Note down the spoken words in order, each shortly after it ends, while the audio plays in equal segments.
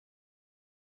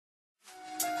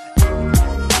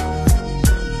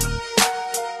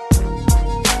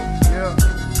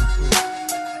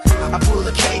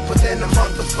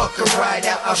ride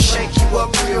out, I'll shake you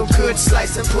up real good,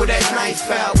 slice and pull that knife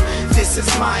out. This is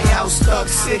my house, Thug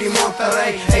City,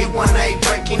 Monterrey, 818,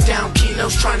 breaking down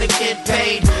kilos, trying to get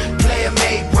paid. Player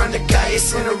made, run the guy,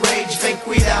 it's in a rage. Ven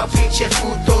cuidado, pinche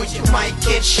puto, you might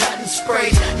get shot and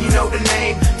sprayed. You know the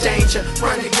name, danger,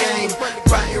 run the game.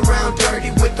 Riding around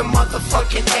dirty with the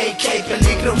motherfucking AK.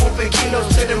 Peligro, moving kilos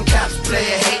to them cops,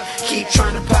 player hate. Keep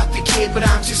trying to pop your kid, but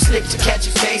I'm too slick to catch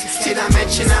a case. Did I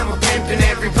mention I'm a pimp and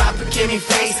every popper give me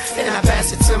face? Then I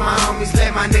pass it to my homies,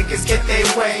 let my niggas get their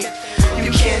way.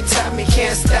 You can't top me,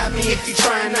 can't stop me if you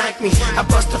try and knock me. I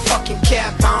bust a fucking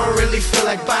cap, I don't really feel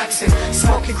like boxing.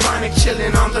 Smoking chronic,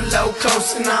 chilling on the low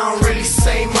coast, and I don't really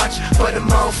say much, but a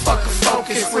motherfucker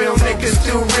focus. Real niggas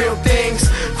do real things.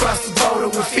 Cross the border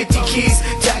with 50 keys,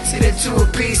 tax it into a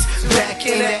piece. Back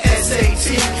in the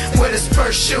SAT, where the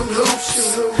Spurs shoot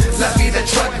hoops. La vida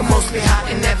trucker, mostly hot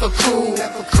and never cool.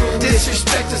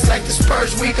 Disrespect us like the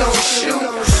Spurs, we gon' shoot.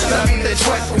 La vida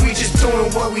trucker, we just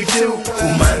doing what we do.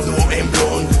 Fumando en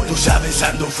blon, tú sabes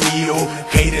ando frío,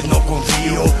 haters no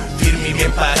confío, firme y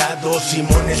bien parado,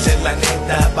 Simones es la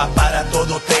neta, va para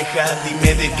todo Texas,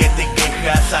 dime de qué te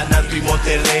quejas, San Antonio y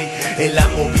Monterrey, en la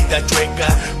movida chueca,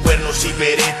 cuernos y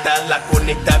veretas, la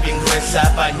conecta bien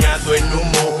gruesa, bañado en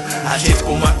humo, así es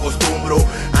como acostumbro,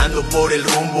 ando por el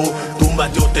rumbo,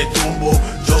 túmbate o te tumbo,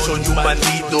 yo soy un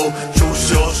bandido,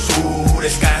 sucio sur,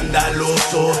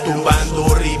 escandaloso,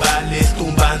 tumbando rivales,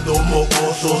 tumbando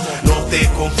mocosos, no te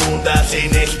confundas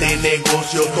en este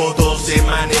negocio, todo se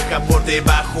maneja por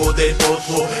debajo del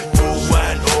pozo.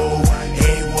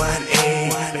 210,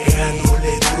 A1A,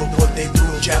 pegándole duro, ponte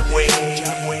trucha, güey.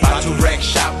 About to wreck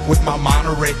shop with my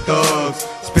Monterrey thugs.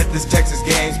 Spit this Texas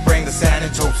game, spraying the San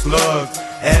Antonio slugs.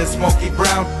 El Smokey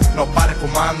Brown, no para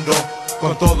comando.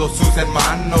 Con todos sus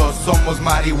hermanos, somos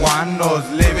marihuanos.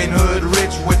 Living hood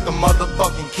rich with the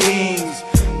motherfucking kings.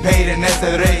 Paid in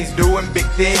S.p.m, doing big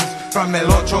things. From el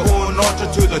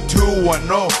 818 to the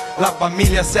 210. La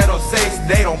familia 06,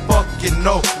 they don't fucking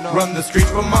know. Run the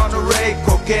streets from Monterrey,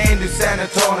 cocaine to San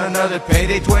Antonio. Another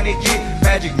payday 20G,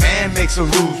 magic man makes a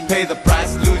ruse. Pay the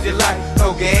price, lose your life,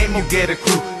 no game, you get a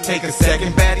crew. Take a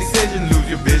second, bad decision, lose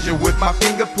your vision. With my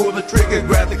finger, pull the trigger,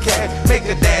 grab the cash, make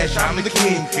a dash, I'm the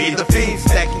king. Feed the fiends,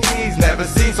 stacking keys, never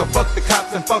seen. So fuck the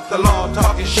cops and fuck the law.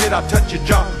 Talking shit, I'll touch your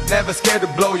jaw. Never scared to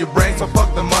blow your brain, so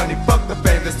fuck the money, fuck the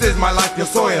fame. This is my life, yo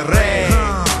soy el rey.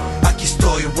 Aquí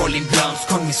estoy rolling blunts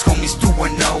con mis homies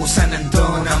 210, San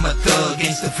Antonio, I'm a thug,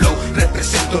 gangsta flow.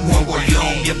 Represento Nuevo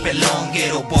León, bien pelón,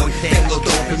 ghetto boy. Tengo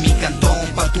dope en mi cantón,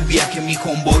 pa' tu viaje mi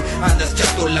homeboy. Andas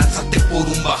chato, lánzate por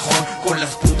un bajón. Con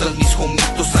las putas mis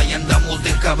homitos, ahí andamos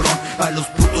de cabrón. A los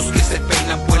putos que se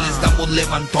peinan pues les damos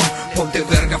levantón. Ponte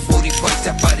verga, 45 se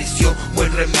apareció.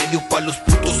 Buen remedio pa' los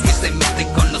putos que se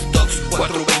meten con los thugs.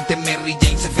 420 Mary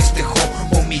Jane se festejó.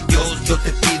 Oh mi Dios, yo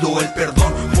te pido el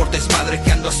perdón por desmadre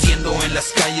que ando haciendo en las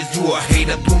calles. You a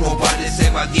hater, tú no vales.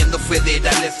 Evadiendo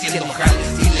federales, haciendo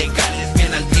jales ilegales.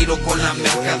 Bien al tiro con la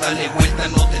merca, dale vuelta,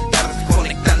 no te tardes.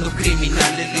 Conectando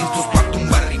criminales, listos pa'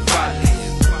 tumbar rivales.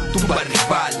 Tumbar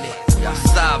rivales. Ya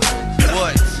saben,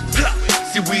 what?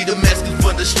 See we domestic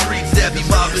for the streets that be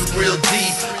mobbing real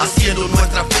deep. Haciendo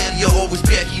nuestra feria, always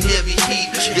packing heavy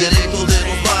heat. Directo de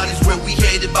los bares where we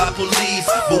hated by police,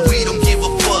 but we don't give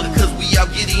a fuck cause we out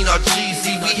getting our G's.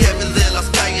 See we heaven de las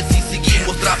calles y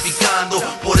seguimos traficando.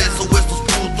 Por eso estos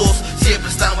putos siempre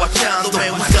están watchando,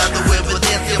 man, buscando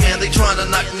evidencia, man, they tryna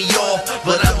knock me off.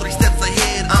 But I'm 3 steps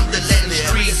ahead, I'm the letting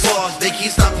street boss. They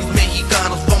can't stop these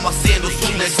mexicanos from haciendo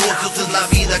sus negocios. Es la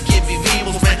vida que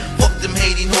vivimos, man, fuck them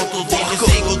hating jotos. Y yo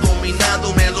sigo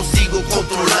dominando, me lo sigo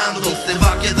controlando. Se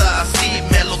va a quedar así,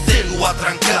 me lo tengo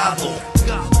atrancado.